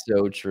 That is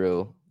so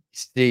true.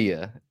 See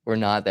ya. We're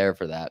not there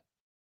for that.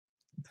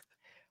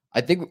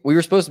 I think we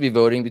were supposed to be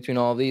voting between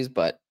all of these,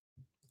 but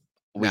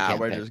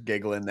we're just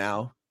giggling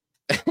now.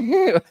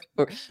 we're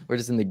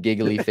just in the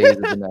giggly phase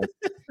of the night.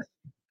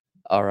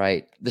 All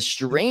right. The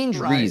strange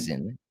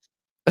reason.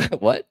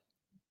 What?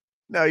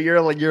 No,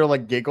 you're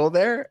like giggle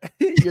there.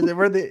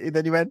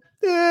 Then you went.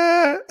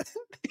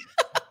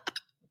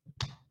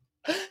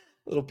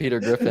 Little Peter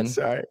Griffin.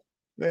 Sorry.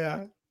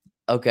 Yeah.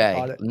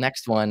 Okay.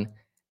 Next one.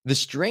 The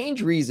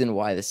strange reason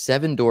why the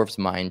Seven Dwarfs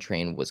mine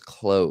train was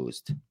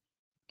closed.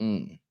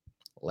 Could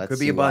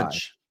be a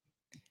bunch.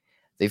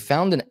 They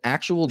found an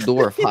actual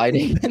dwarf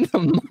hiding in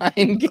the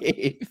mine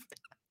cave.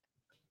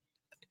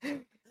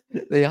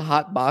 They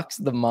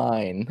hotboxed the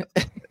mine.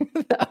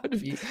 That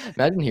would be.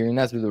 Imagine hearing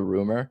that through the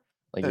rumor.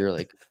 Like you're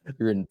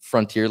in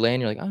Frontierland.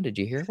 You're like, oh, did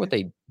you hear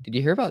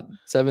about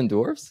Seven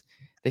Dwarfs?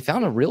 They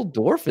found a real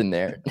dwarf in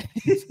there.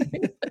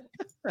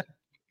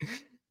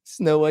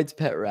 Snow White's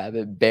pet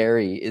rabbit,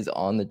 Barry, is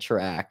on the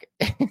track.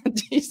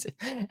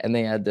 And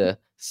they had to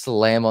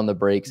slam on the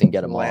brakes and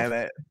get him off.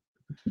 It.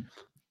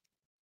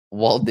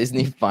 Walt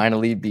Disney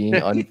finally being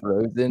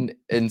unfrozen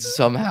and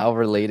somehow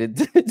related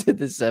to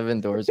the Seven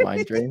Dwarfs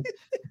Mine Train.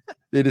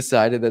 They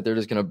decided that they're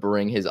just going to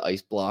bring his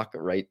ice block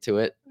right to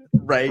it.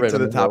 Right to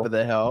the top of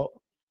the hill.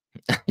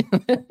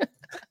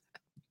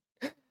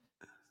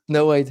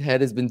 Snow White's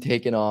head has been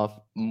taken off,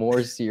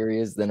 more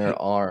serious than her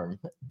arm.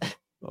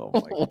 Oh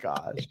my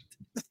gosh.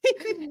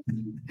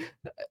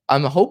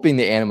 I'm hoping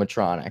the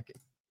animatronic.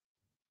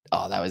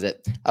 Oh, that was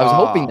it. I was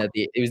hoping that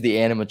it was the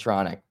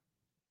animatronic.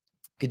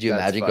 Could you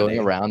imagine going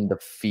around the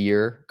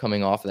fear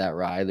coming off of that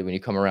ride when you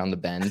come around the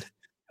bend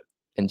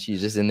and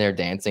she's just in there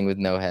dancing with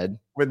no head?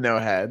 With no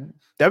head.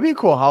 That'd be a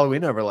cool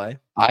Halloween overlay.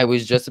 I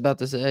was just about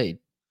to say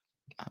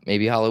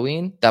maybe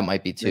Halloween. That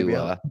might be too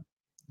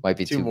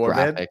too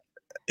graphic.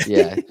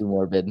 Yeah, too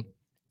morbid.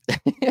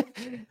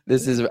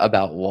 This is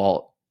about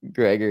Walt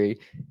Gregory.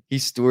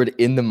 He's stored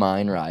in the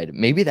mine ride.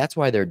 Maybe that's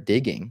why they're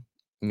digging.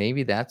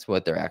 Maybe that's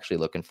what they're actually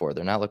looking for.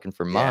 They're not looking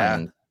for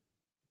mines.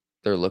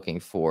 They're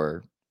looking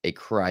for a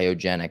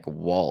cryogenic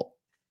Walt.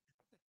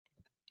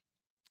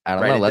 I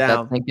don't know. Let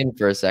that sink in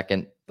for a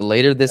second. The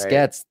later this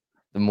gets,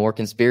 the more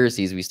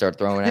conspiracies we start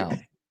throwing out.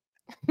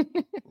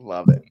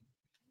 Love it.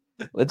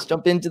 Let's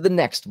jump into the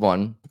next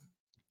one.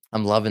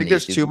 I'm loving these.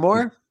 There's two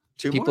more?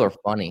 People are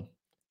funny.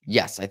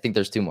 Yes, I think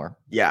there's two more.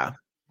 Yeah.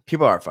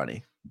 People are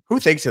funny. Who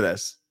thinks of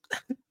this?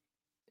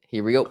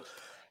 Here we go.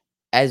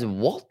 As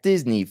Walt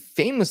Disney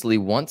famously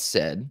once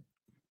said,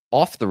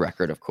 off the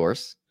record, of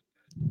course,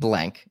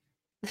 blank.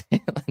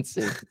 Let's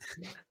see.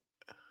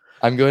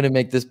 I'm going to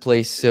make this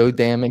place so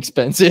damn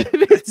expensive.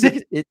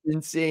 It's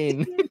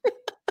insane.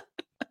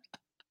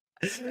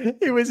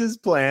 It was his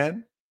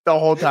plan the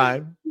whole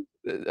time.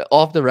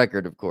 Off the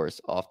record, of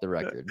course. Off the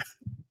record.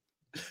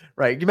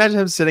 Right. Can you imagine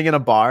him sitting in a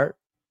bar?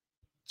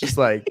 Just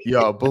like,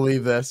 yo,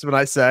 believe this. When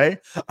I say,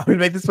 I'm going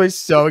to make this place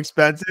so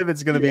expensive,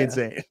 it's going to be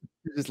insane.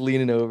 He's just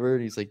leaning over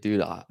and he's like,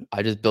 dude,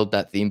 I just built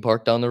that theme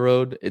park down the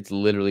road. It's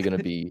literally going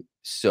to be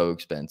so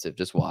expensive.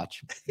 Just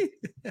watch.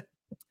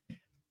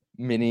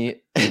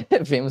 Minnie,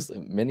 famously,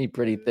 Minnie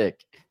Pretty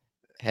Thick.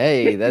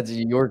 Hey, that's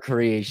your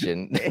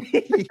creation.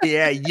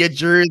 Yeah, you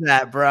drew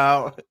that,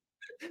 bro.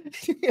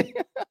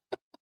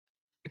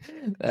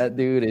 That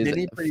dude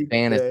is a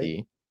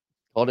fantasy.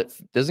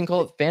 Doesn't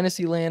call it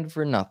Fantasyland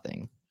for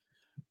nothing.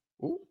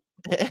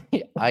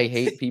 I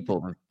hate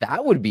people.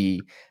 That would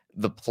be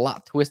the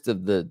plot twist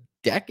of the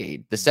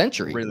decade, the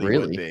century. Really.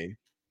 Would be.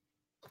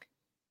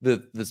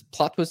 This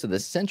plot twist of the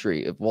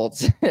century if Walt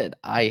said,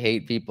 I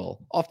hate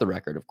people. Off the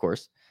record, of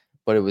course,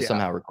 but it was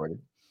somehow recorded.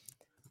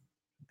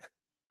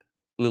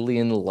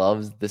 Lillian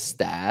loves the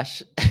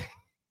stash.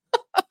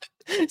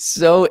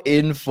 So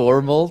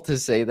informal to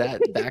say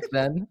that back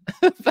then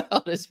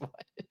about his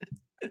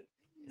wife.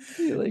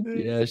 You're like,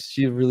 yeah,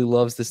 she really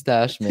loves the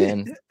stash,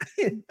 man.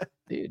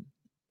 Dude,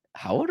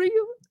 how old are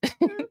you?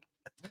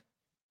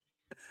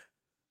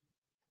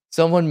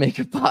 Someone make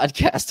a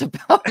podcast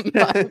about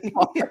my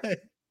part.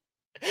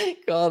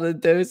 Called the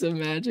Dose of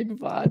Magic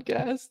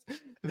podcast.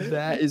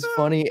 That is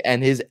funny.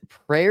 And his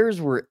prayers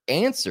were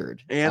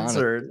answered.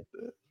 Honestly.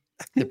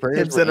 The prayers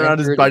him sitting around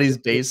his buddy's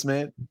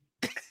basement.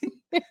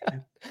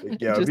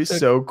 Yeah, it'd be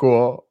so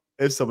cool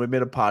if somebody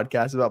made a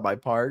podcast about my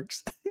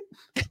parks.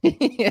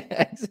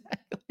 Yeah,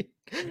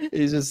 exactly.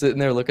 He's just sitting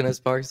there looking at his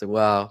parks like,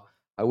 wow,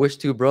 I wish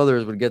two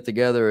brothers would get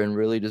together and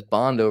really just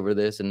bond over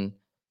this and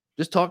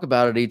just talk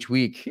about it each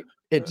week.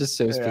 It's just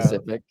so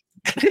specific.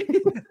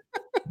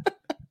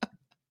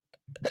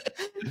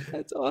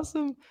 That's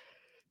awesome.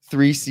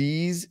 3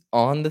 C's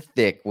on the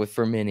thick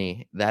for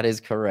Minnie. That is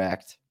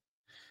correct.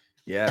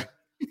 Yeah.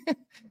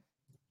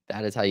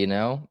 That is how you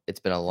know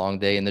it's been a long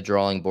day in the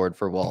drawing board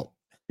for Walt.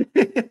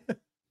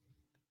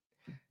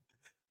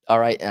 All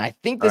right. And I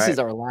think this is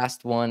our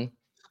last one.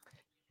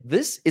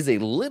 This is a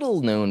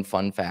little known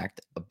fun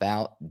fact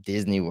about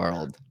Disney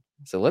World.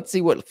 So let's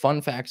see what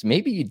fun facts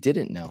maybe you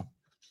didn't know.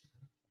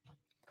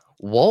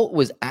 Walt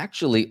was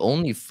actually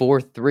only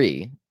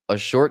 4'3", a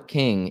short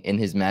king in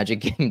his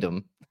Magic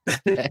Kingdom.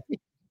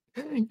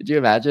 Could you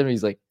imagine?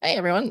 He's like, hey,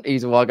 everyone.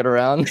 He's walking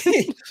around.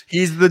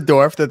 He's the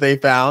dwarf that they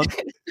found.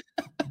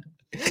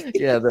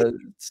 Yeah, the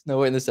Snow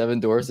White and the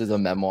Seven Dwarfs is a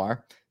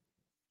memoir.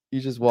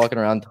 He's just walking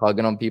around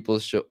tugging on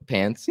people's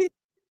pants.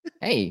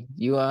 Hey,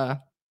 you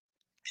how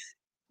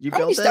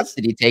many steps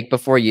did you take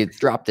before you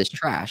dropped this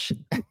trash?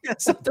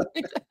 Something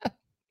like that.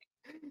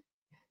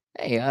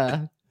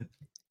 Hey,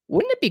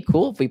 wouldn't it be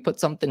cool if we put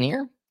something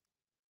here?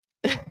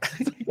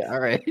 All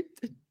right.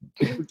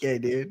 Okay,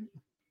 dude.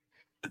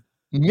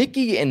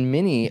 Mickey and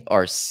Minnie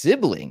are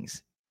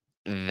siblings.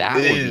 That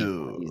would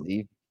be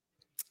crazy.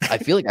 I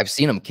feel like I've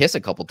seen them kiss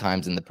a couple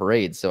times in the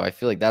parade, so I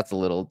feel like that's a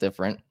little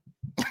different.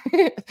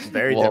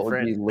 Very Walt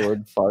different. Would be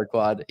Lord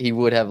Farquaad. He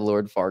would have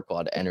Lord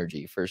Farquaad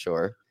energy for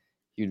sure.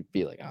 He'd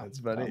be like, "Oh, that's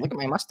funny. Look at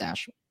my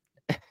mustache."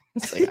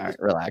 It's like, all right,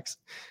 relax.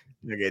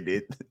 Okay,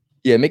 dude.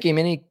 Yeah, Mickey and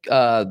Minnie,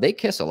 they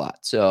kiss a lot,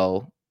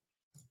 so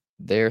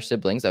they're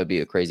siblings. That would be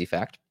a crazy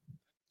fact.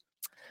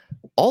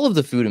 All of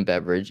the food and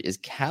beverage is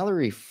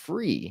calorie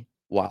free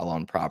while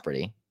on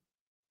property.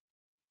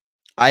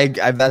 I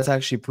that's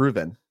actually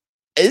proven.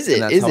 Is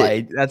And it? Is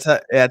it?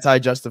 that's how I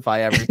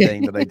justify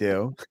everything that I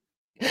do.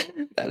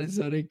 That is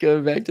funny.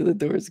 Going back to the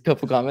doors, a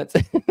couple comments.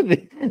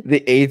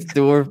 The eighth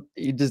door,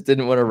 he just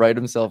didn't want to write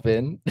himself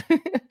in.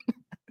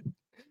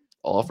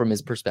 All from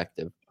his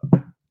perspective.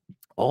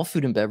 All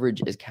food and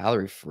beverage is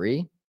calorie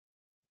free.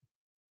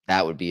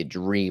 That would be a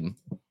dream.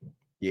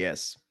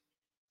 Yes.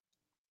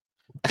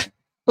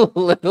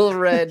 Little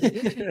Red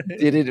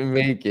didn't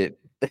make it.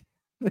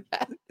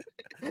 That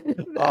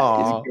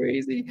is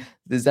crazy.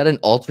 Is that an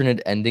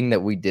alternate ending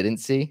that we didn't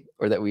see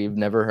or that we've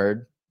never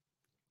heard?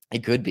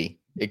 It could be.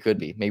 It could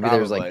be. Maybe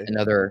there's like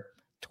another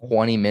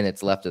 20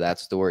 minutes left of that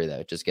story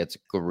that just gets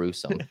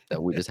gruesome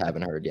that we just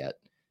haven't heard yet.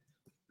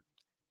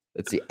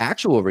 Let's see.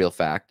 Actual real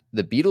fact.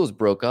 The Beatles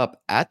broke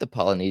up at the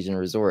Polynesian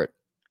resort.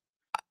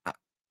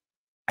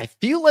 I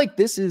feel like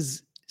this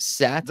is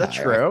satire. Is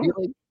that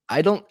true?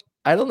 I don't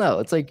know.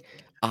 It's like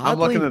I'm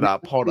looking it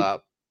up. Hold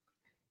up.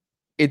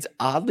 It's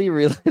oddly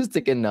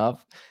realistic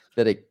enough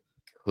that it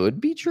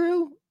could be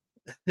true,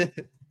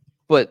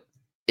 but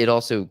it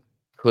also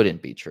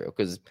couldn't be true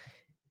because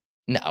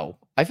no,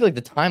 I feel like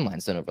the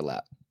timelines don't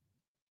overlap.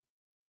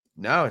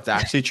 No, it's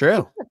actually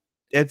true.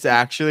 It's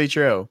actually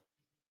true.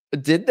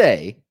 Did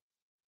they?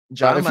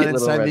 John Lennon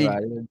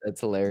signed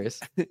that's hilarious.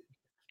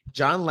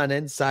 John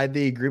Lennon signed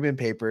the agreement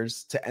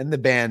papers to end the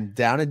band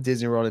down at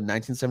Disney World in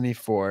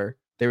 1974.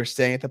 They were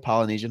staying at the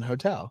Polynesian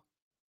Hotel.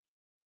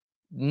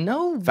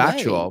 No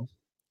Factual. Way.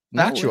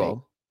 Factual.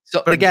 No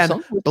so, but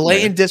again,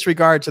 blatant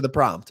disregard to the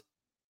prompt.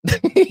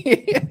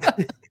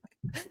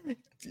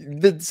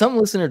 Some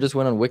listener just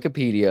went on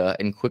Wikipedia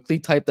and quickly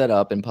typed that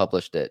up and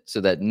published it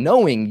so that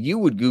knowing you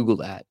would Google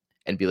that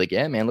and be like,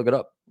 yeah, man, look it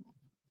up.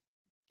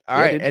 All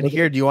right. Dude, and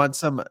here, do you want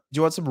some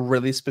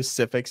really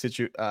specific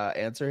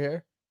answer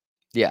here?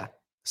 Yeah.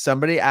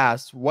 Somebody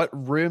asked, what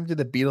room did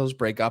the Beatles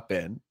break up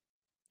in?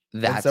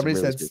 That's somebody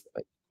really said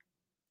specific.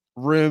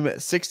 Room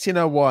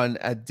 1601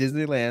 at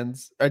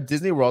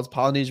Disney World's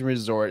Polynesian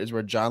Resort is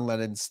where John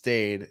Lennon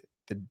stayed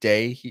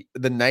the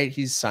night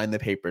he signed the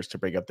papers to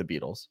break up the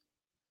Beatles.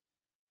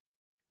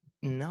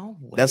 No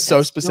way. That's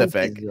so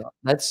specific.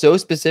 That's so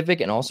specific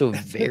and also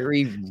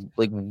very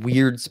like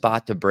weird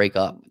spot to break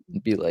up.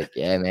 Be like,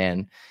 yeah,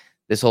 man,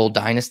 this whole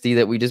dynasty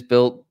that we just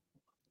built,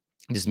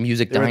 this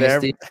music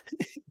dynasty.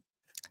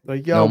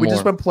 Like, yo, we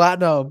just went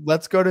platinum.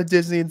 Let's go to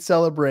Disney and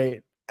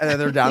celebrate. And then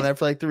they're down there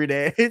for like 3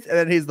 days. And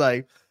then he's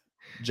like,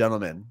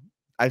 gentlemen,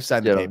 I've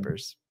signed the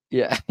papers.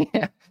 Yeah.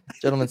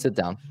 Gentlemen, sit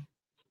down.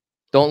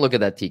 Don't look at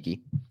that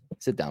tiki.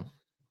 Sit down.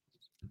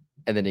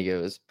 And then he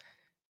goes,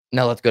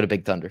 now let's go to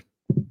Big Thunder.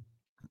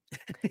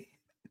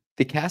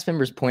 The cast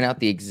members point out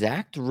the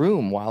exact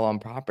room while on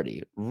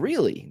property.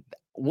 Really?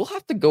 We'll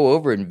have to go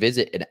over and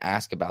visit and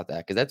ask about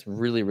that because that's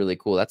really, really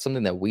cool. That's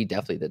something that we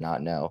definitely did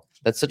not know.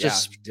 That's such a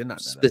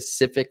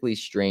specifically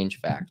strange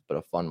fact, but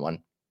a fun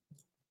one.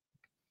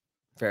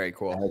 Very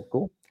cool.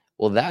 Cool.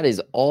 Well, that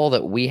is all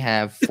that we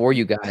have for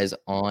you guys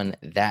on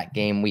that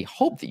game. We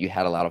hope that you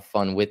had a lot of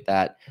fun with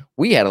that.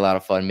 We had a lot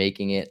of fun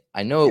making it.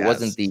 I know it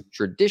wasn't the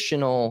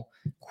traditional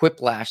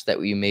Quiplash that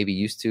we may be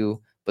used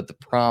to, but the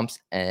prompts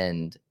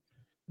and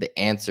the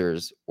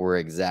answers were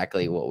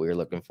exactly what we were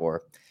looking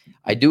for.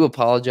 I do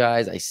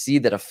apologize. I see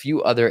that a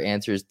few other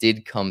answers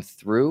did come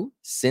through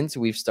since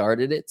we've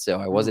started it, so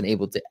I wasn't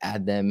able to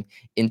add them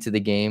into the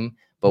game,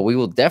 but we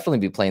will definitely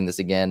be playing this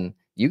again.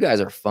 You guys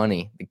are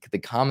funny. The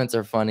comments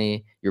are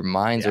funny. Your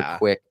minds are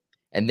quick.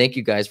 And thank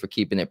you guys for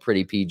keeping it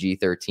pretty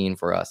PG-13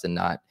 for us and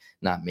not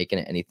making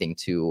it anything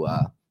too,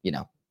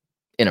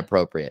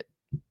 inappropriate.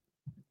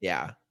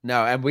 Yeah.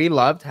 No, and we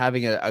loved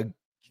having a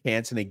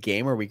chance in a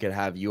game where we could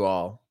have you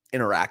all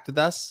interact with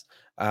us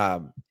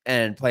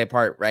and play a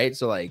part, right?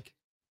 So like,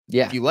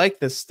 if you like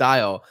this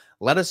style,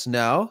 let us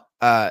know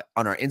on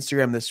our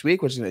Instagram this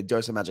week, which is going to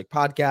Dose of Magic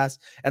Podcast,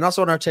 and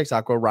also on our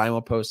TikTok where Ryan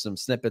will post some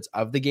snippets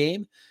of the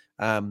game.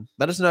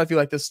 Let us know if you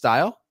like this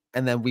style,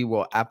 and then we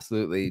will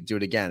absolutely do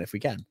it again if we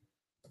can.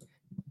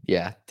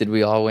 Yeah. Did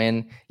we all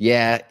win?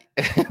 Yeah.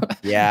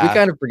 Yeah. We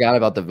kind of forgot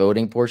about the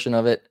voting portion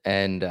of it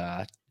and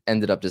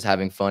ended up just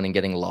having fun and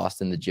getting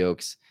lost in the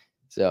jokes.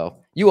 So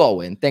you all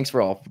win. Thanks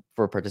for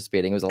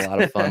participating. It was a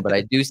lot of fun. But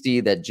I do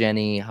see that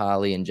Jenny,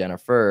 Holly, and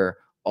Jennifer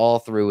all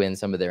threw in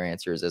some of their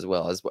answers as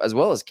well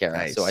as Kara.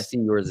 Nice. So I see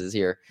yours is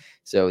here.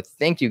 So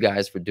thank you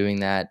guys for doing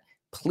that.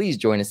 Please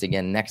join us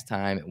again next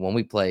time when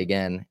we play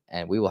again,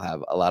 and we will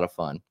have a lot of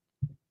fun.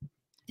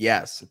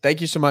 Yes.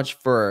 Thank you so much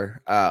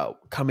for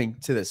coming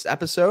to this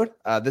episode.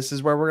 This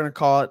is where we're going to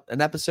call it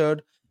an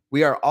episode.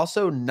 We are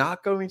also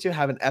not going to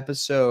have an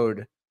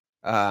episode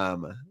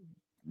the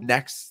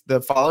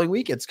following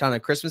week. It's kind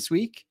of Christmas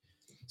week.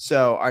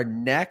 So our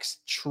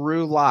next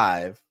true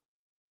live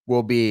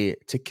will be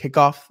to kick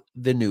off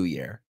the new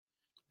year.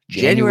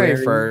 January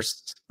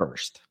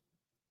 1st.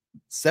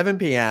 7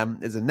 p.m.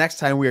 is the next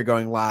time we are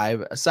going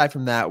live. Aside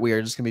from that, we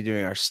are just going to be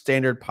doing our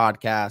standard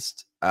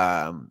podcast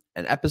and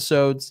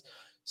episodes.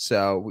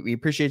 So we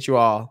appreciate you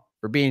all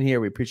for being here.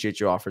 We appreciate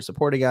you all for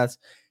supporting us.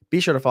 Be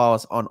sure to follow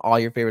us on all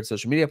your favorite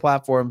social media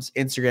platforms: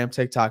 Instagram,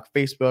 TikTok,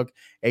 Facebook,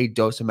 A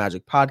Dose of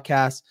Magic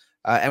Podcast,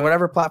 and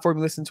whatever platform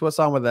you listen to us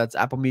on, whether that's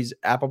Apple Music,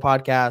 Apple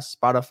Podcasts,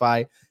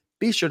 Spotify.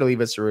 Be sure to leave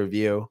us a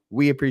review.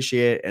 We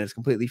appreciate it, and it's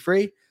completely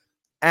free.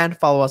 And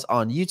follow us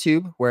on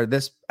YouTube, where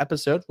this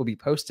episode will be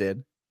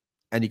posted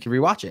and you can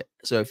rewatch it.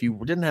 So if you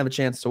didn't have a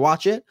chance to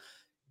watch it,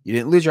 you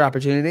didn't lose your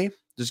opportunity.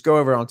 Just go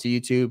over onto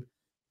YouTube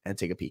and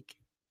take a peek.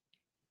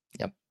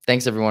 Yep.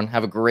 Thanks, everyone.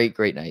 Have a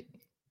great night.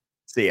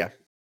 See ya.